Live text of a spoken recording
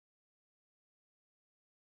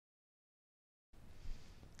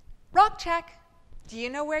Rock check. Do you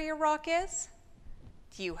know where your rock is?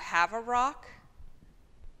 Do you have a rock?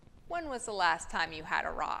 When was the last time you had a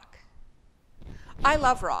rock? I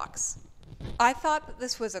love rocks. I thought that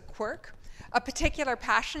this was a quirk, a particular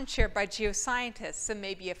passion shared by geoscientists and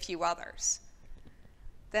maybe a few others.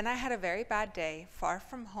 Then I had a very bad day, far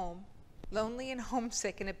from home, lonely and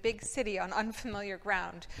homesick in a big city on unfamiliar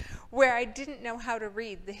ground, where I didn't know how to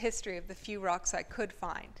read the history of the few rocks I could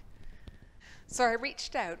find. So I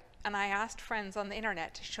reached out and I asked friends on the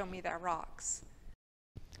internet to show me their rocks.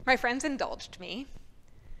 My friends indulged me,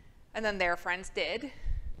 and then their friends did,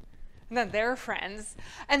 and then their friends,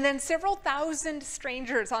 and then several thousand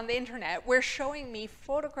strangers on the internet were showing me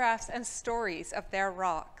photographs and stories of their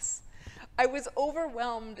rocks. I was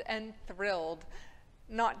overwhelmed and thrilled,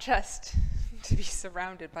 not just to be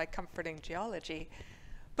surrounded by comforting geology,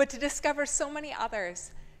 but to discover so many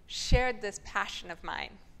others shared this passion of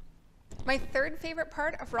mine. My third favorite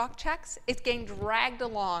part of rock checks is getting dragged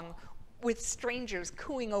along with strangers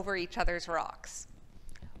cooing over each other's rocks.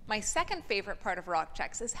 My second favorite part of rock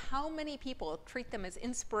checks is how many people treat them as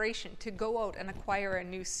inspiration to go out and acquire a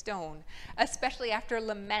new stone, especially after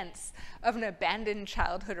laments of an abandoned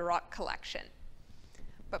childhood rock collection.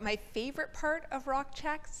 But my favorite part of rock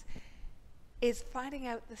checks is finding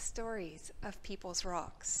out the stories of people's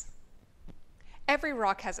rocks. Every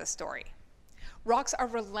rock has a story. Rocks are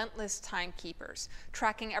relentless timekeepers,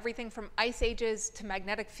 tracking everything from ice ages to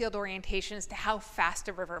magnetic field orientations to how fast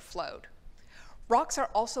a river flowed. Rocks are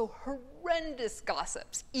also horrendous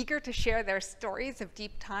gossips, eager to share their stories of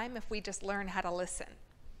deep time if we just learn how to listen.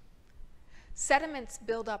 Sediments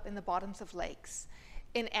build up in the bottoms of lakes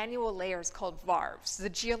in annual layers called varves, the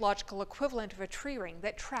geological equivalent of a tree ring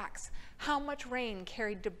that tracks how much rain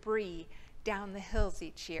carried debris down the hills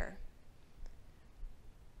each year.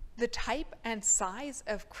 The type and size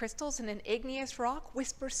of crystals in an igneous rock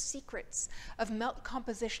whisper secrets of melt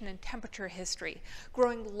composition and temperature history,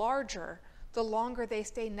 growing larger the longer they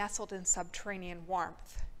stay nestled in subterranean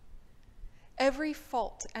warmth. Every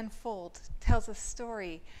fault and fold tells a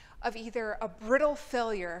story of either a brittle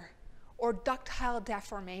failure or ductile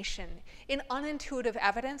deformation in unintuitive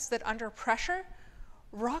evidence that under pressure,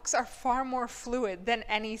 rocks are far more fluid than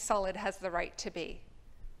any solid has the right to be.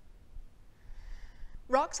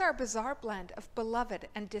 Rocks are a bizarre blend of beloved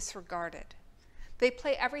and disregarded. They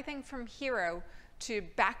play everything from hero to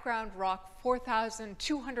background rock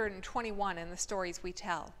 4,221 in the stories we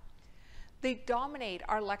tell. They dominate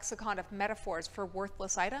our lexicon of metaphors for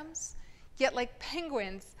worthless items, yet like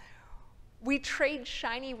penguins, we trade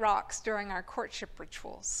shiny rocks during our courtship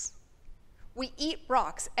rituals. We eat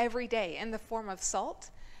rocks every day in the form of salt,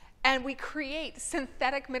 and we create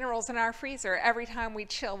synthetic minerals in our freezer every time we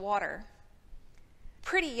chill water.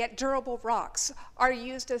 Pretty yet durable rocks are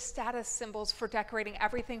used as status symbols for decorating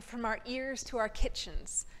everything from our ears to our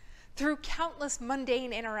kitchens. Through countless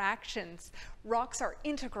mundane interactions, rocks are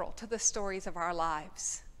integral to the stories of our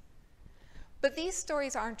lives. But these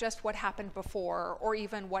stories aren't just what happened before or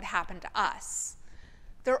even what happened to us.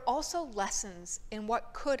 They're also lessons in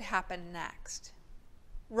what could happen next.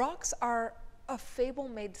 Rocks are a fable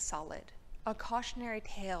made solid, a cautionary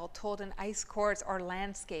tale told in ice cores or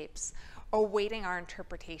landscapes, awaiting our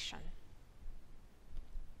interpretation.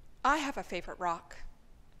 I have a favorite rock.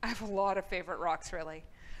 I have a lot of favorite rocks, really.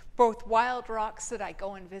 Both wild rocks that I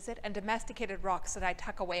go and visit and domesticated rocks that I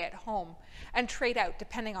tuck away at home and trade out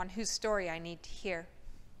depending on whose story I need to hear.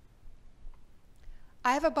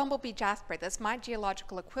 I have a bumblebee jasper that's my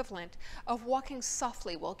geological equivalent of walking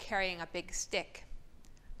softly while carrying a big stick.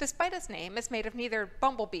 Despite its name, it's made of neither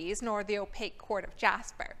bumblebees nor the opaque quart of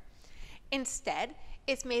jasper. Instead,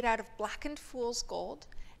 it's made out of blackened fool's gold,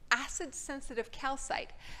 acid-sensitive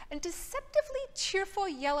calcite, and deceptively cheerful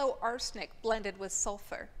yellow arsenic blended with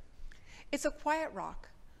sulfur. It's a quiet rock,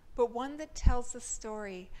 but one that tells the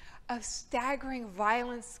story of staggering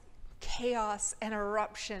violence, chaos, and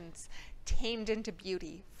eruptions tamed into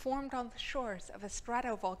beauty, formed on the shores of a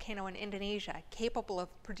stratovolcano in Indonesia, capable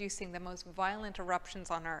of producing the most violent eruptions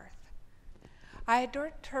on Earth. I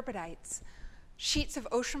adore turbidites, sheets of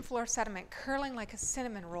ocean floor sediment curling like a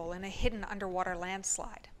cinnamon roll in a hidden underwater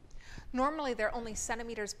landslide. Normally they're only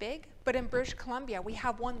centimeters big, but in British Columbia we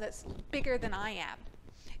have one that's bigger than I am.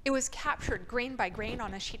 It was captured grain by grain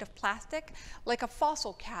on a sheet of plastic, like a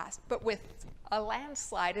fossil cast, but with a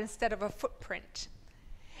landslide instead of a footprint.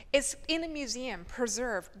 It's in a museum,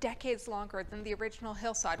 preserved decades longer than the original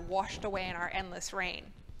hillside washed away in our endless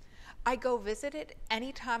rain. I go visit it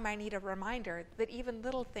anytime I need a reminder that even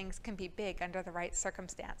little things can be big under the right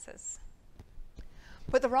circumstances.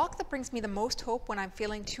 But the rock that brings me the most hope when I'm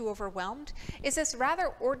feeling too overwhelmed is this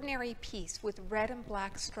rather ordinary piece with red and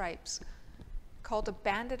black stripes called a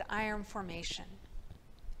banded iron formation.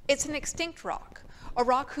 It's an extinct rock, a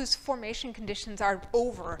rock whose formation conditions are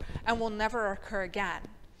over and will never occur again.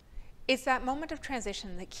 It's that moment of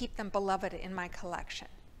transition that keep them beloved in my collection.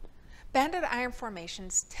 Banded iron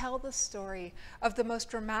formations tell the story of the most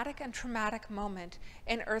dramatic and traumatic moment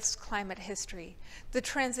in Earth's climate history, the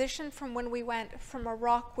transition from when we went from a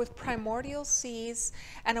rock with primordial seas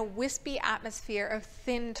and a wispy atmosphere of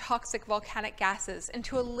thin, toxic volcanic gases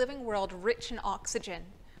into a living world rich in oxygen.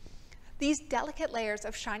 These delicate layers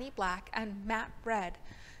of shiny black and matte red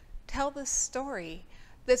tell the story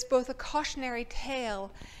that's both a cautionary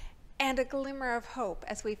tale and a glimmer of hope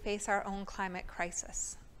as we face our own climate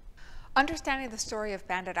crisis. Understanding the story of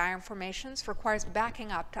banded iron formations requires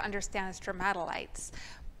backing up to understand stromatolites,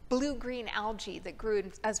 blue-green algae that grew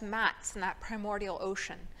as mats in that primordial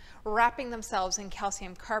ocean, wrapping themselves in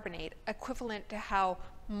calcium carbonate, equivalent to how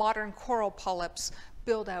modern coral polyps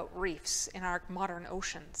build out reefs in our modern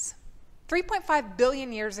oceans. 3.5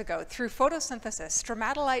 billion years ago, through photosynthesis,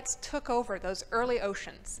 stromatolites took over those early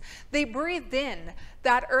oceans. They breathed in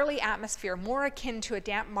that early atmosphere more akin to a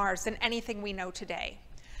damp Mars than anything we know today.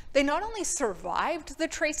 They not only survived the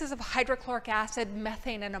traces of hydrochloric acid,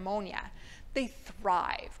 methane, and ammonia, they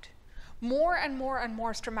thrived. More and more and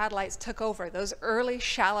more stromatolites took over those early,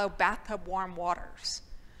 shallow, bathtub-warm waters.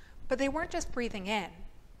 But they weren't just breathing in,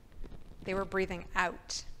 they were breathing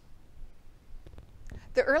out.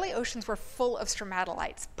 The early oceans were full of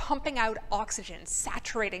stromatolites, pumping out oxygen,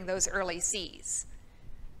 saturating those early seas.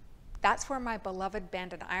 That's where my beloved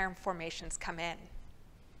banded iron formations come in.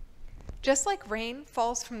 Just like rain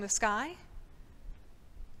falls from the sky,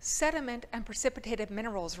 sediment and precipitated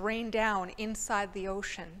minerals rain down inside the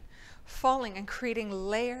ocean, falling and creating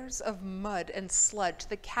layers of mud and sludge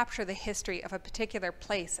that capture the history of a particular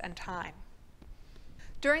place and time.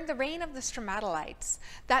 During the reign of the stromatolites,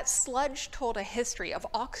 that sludge told a history of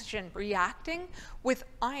oxygen reacting with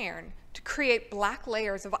iron to create black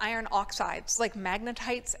layers of iron oxides like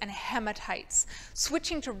magnetites and hematites,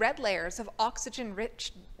 switching to red layers of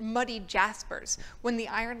oxygen-rich, muddy jaspers when the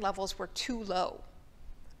iron levels were too low.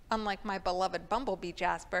 Unlike my beloved bumblebee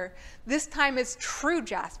jasper, this time it's true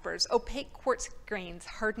jaspers, opaque quartz grains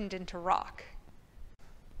hardened into rock.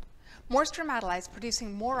 More stromatolites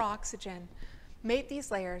producing more oxygen made these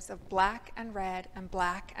layers of black and red and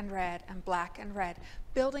black and red and black and red,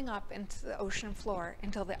 building up into the ocean floor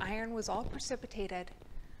until the iron was all precipitated,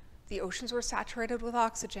 the oceans were saturated with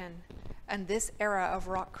oxygen, and this era of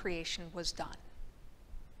rock creation was done.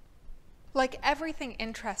 Like everything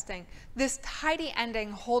interesting, this tidy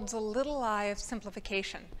ending holds a little eye of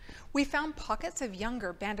simplification. We found pockets of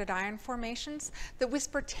younger banded iron formations that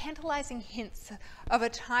whisper tantalizing hints of a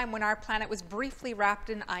time when our planet was briefly wrapped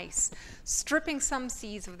in ice, stripping some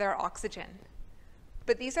seas of their oxygen.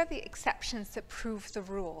 But these are the exceptions that prove the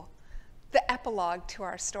rule, the epilogue to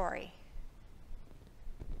our story.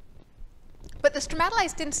 But the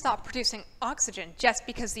stromatolites didn't stop producing oxygen just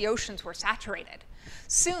because the oceans were saturated.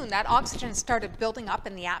 Soon, that oxygen started building up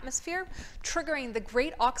in the atmosphere, triggering the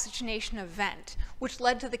Great Oxygenation Event, which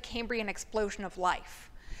led to the Cambrian explosion of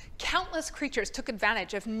life. Countless creatures took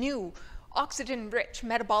advantage of new, oxygen-rich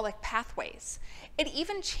metabolic pathways. It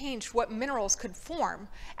even changed what minerals could form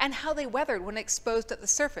and how they weathered when exposed at the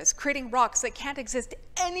surface, creating rocks that can't exist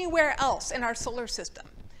anywhere else in our solar system.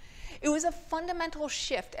 It was a fundamental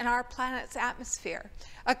shift in our planet's atmosphere,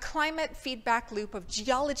 a climate feedback loop of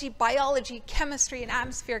geology, biology, chemistry, and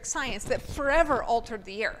atmospheric science that forever altered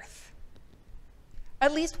the Earth.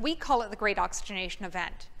 At least we call it the Great Oxygenation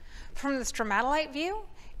Event. From the stromatolite view,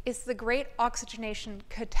 it's the Great Oxygenation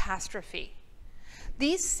Catastrophe.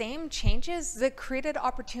 These same changes that created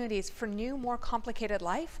opportunities for new, more complicated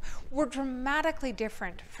life were dramatically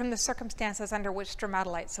different from the circumstances under which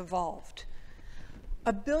stromatolites evolved.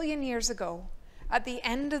 1 billion years ago, at the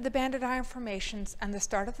end of the banded iron formations and the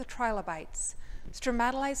start of the trilobites,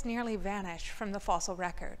 stromatolites nearly vanished from the fossil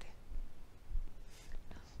record.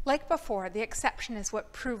 Like before, the exception is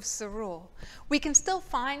what proves the rule. We can still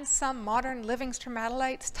find some modern living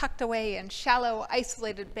stromatolites tucked away in shallow,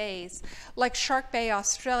 isolated bays, like Shark Bay,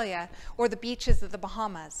 Australia, or the beaches of the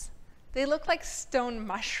Bahamas. They look like stone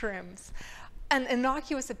mushrooms, an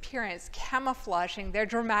innocuous appearance camouflaging their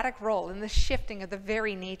dramatic role in the shifting of the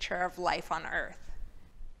very nature of life on Earth.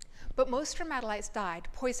 But most stromatolites died,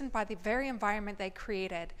 poisoned by the very environment they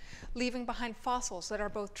created, leaving behind fossils that are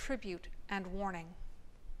both tribute and warning.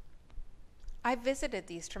 I visited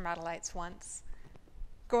these stromatolites once,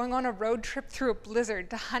 going on a road trip through a blizzard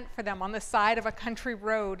to hunt for them on the side of a country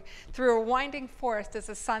road through a winding forest as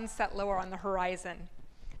the sun set lower on the horizon.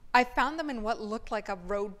 I found them in what looked like a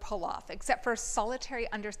road pull-off, except for a solitary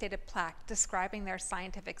understated plaque describing their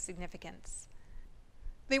scientific significance.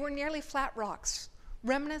 They were nearly flat rocks,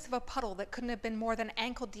 remnants of a puddle that couldn't have been more than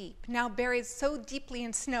ankle deep, now buried so deeply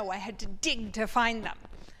in snow I had to dig to find them.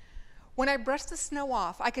 When I brushed the snow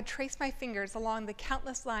off, I could trace my fingers along the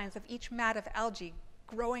countless lines of each mat of algae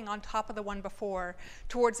growing on top of the one before,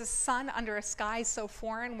 towards the sun under a sky so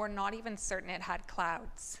foreign we're not even certain it had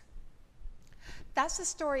clouds. That's the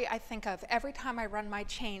story I think of every time I run my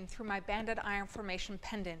chain through my banded iron formation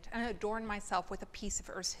pendant and adorn myself with a piece of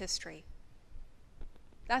Earth's history.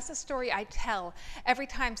 That's the story I tell every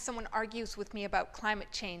time someone argues with me about climate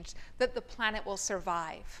change, that the planet will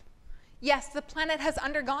survive. Yes, the planet has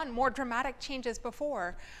undergone more dramatic changes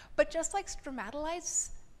before, but just like stromatolites,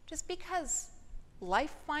 just because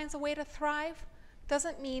life finds a way to thrive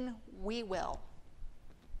doesn't mean we will.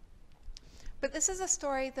 But this is a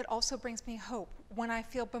story that also brings me hope when I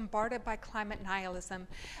feel bombarded by climate nihilism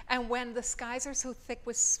and when the skies are so thick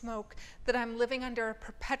with smoke that I'm living under a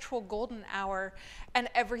perpetual golden hour and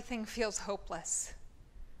everything feels hopeless.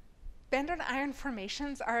 Banded iron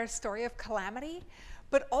formations are a story of calamity,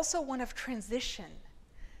 but also one of transition.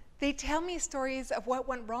 They tell me stories of what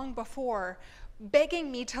went wrong before,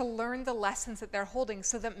 begging me to learn the lessons that they're holding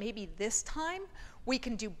so that maybe this time we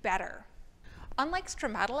can do better. Unlike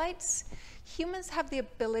stromatolites, humans have the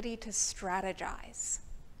ability to strategize.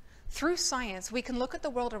 Through science, we can look at the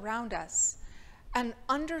world around us and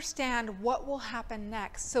understand what will happen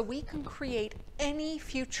next so we can create any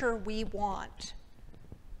future we want.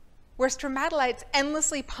 Where stromatolites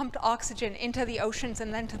endlessly pumped oxygen into the oceans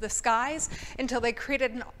and then to the skies until they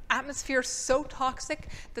created an atmosphere so toxic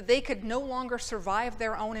that they could no longer survive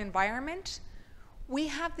their own environment, we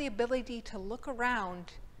have the ability to look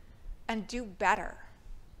around and do better.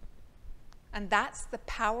 And that's the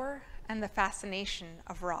power and the fascination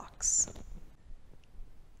of rocks.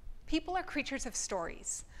 People are creatures of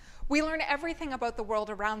stories. We learn everything about the world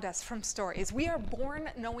around us from stories. We are born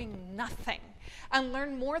knowing nothing and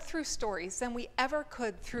learn more through stories than we ever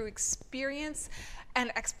could through experience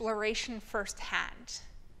and exploration firsthand.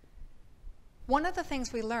 One of the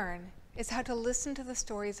things we learn is how to listen to the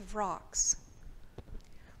stories of rocks.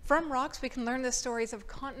 From rocks, we can learn the stories of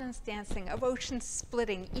continents dancing, of oceans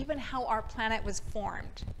splitting, even how our planet was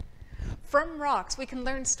formed. From rocks, we can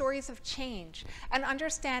learn stories of change and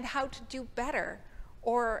understand how to do better,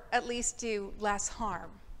 or at least do less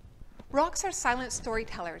harm. Rocks are silent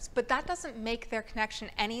storytellers, but that doesn't make their connection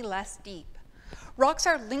any less deep. Rocks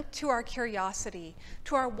are linked to our curiosity,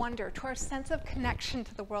 to our wonder, to our sense of connection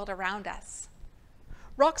to the world around us.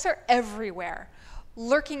 Rocks are everywhere,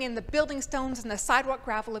 lurking in the building stones and the sidewalk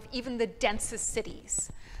gravel of even the densest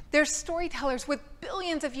cities. They're storytellers with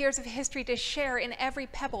billions of years of history to share in every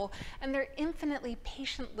pebble, and they're infinitely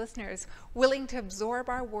patient listeners willing to absorb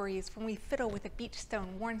our worries when we fiddle with a beach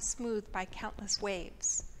stone worn smooth by countless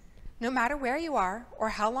waves. No matter where you are or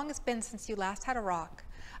how long it's been since you last had a rock,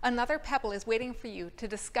 another pebble is waiting for you to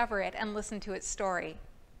discover it and listen to its story.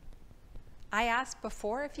 I asked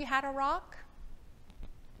before if you had a rock.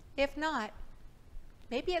 If not,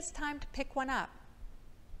 maybe it's time to pick one up.